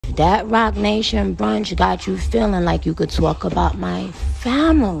If that Rock Nation brunch got you feeling like you could talk about my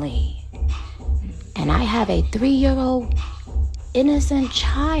family, and I have a 3-year-old innocent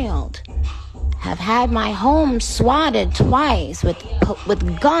child, have had my home swatted twice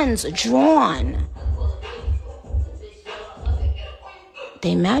with guns drawn,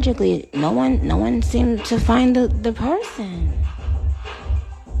 they magically, no one seemed to find the person.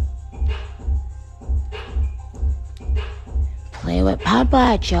 Play with Papa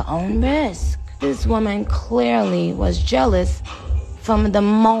at your own risk. This woman clearly was jealous from the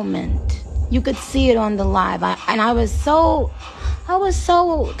moment. You could see it on the live. I was so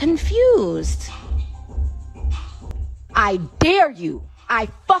confused. I dare you. I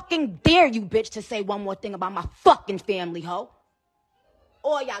fucking dare you, bitch, to say one more thing about my fucking family, ho.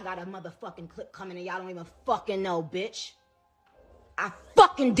 Or y'all got a motherfucking clip coming and y'all don't even fucking know, bitch. I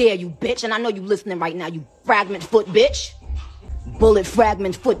fucking dare you, bitch. And I know you listening right now, you fragment foot bitch. Bullet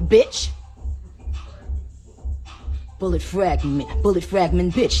fragment foot bitch. Bullet fragment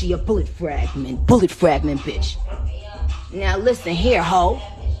bitch. She a bullet fragment bitch. Now listen here, ho.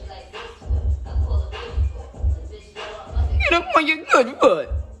 Get up on your good foot.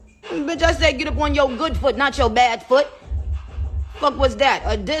 Bitch, I said get up on your good foot, not your bad foot. Fuck was that?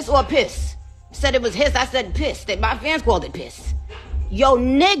 A diss or piss? Said it was hiss, I said piss. My fans called it piss. Yo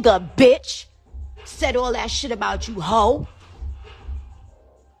nigga, bitch, said all that shit about you, ho.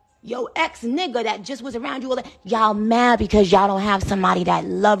 Yo ex-nigga that just was around you all that. Y'all mad because y'all don't have somebody that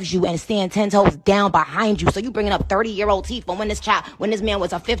loves you and stand 10 toes down behind you. So you bringing up 30-year-old teeth from when this man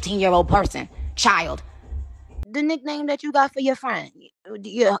was a 15-year-old child. The nickname that you got for your friend,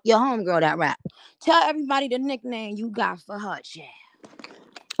 your homegirl that rap. Tell everybody the nickname you got for her, yeah.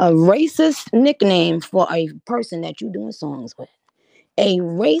 A racist nickname for a person that you doing songs with. A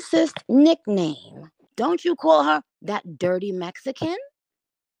racist nickname. Don't you call her that dirty Mexican?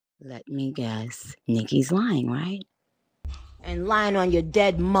 Let me guess. Nicki's lying, right? And lying on your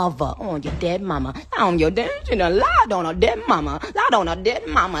dead mother, on your dead mama. On your dead, she done lied on her dead mama. Lied on her dead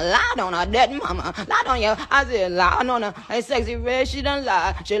mama. Lied on her dead mama. Lied on your, I said lied on her. Hey, sexy red, she done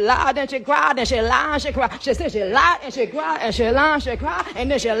lied. She lied and she cried and she lied and she cried. She said she lied and she cried and she lied and she cried. And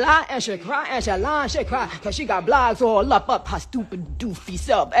then she lied and she cried and she lied and she cried. Cause she got blogs all up her stupid doofy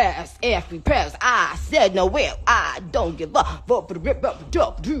self ass. Every press, I said no well. I don't give up. Vote for the rip up the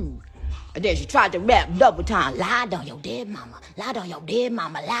duck, dude. And then she tried to rap double time. Lied on your dead mama. Lied on your dead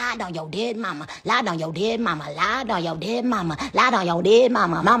mama. Lied on your dead mama. Lied on your dead mama. Lied on your dead mama. Lied on your dead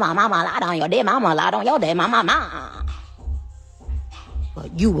mama. Mama, lied on your dead mama. Lied on your dead mama, mama.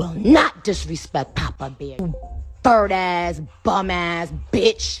 But you will not disrespect Papa Bear. You bird ass, bum ass,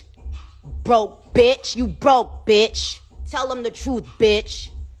 bitch. Broke bitch. You broke bitch. Tell them the truth, bitch.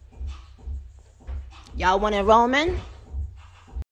 Y'all want it Roman?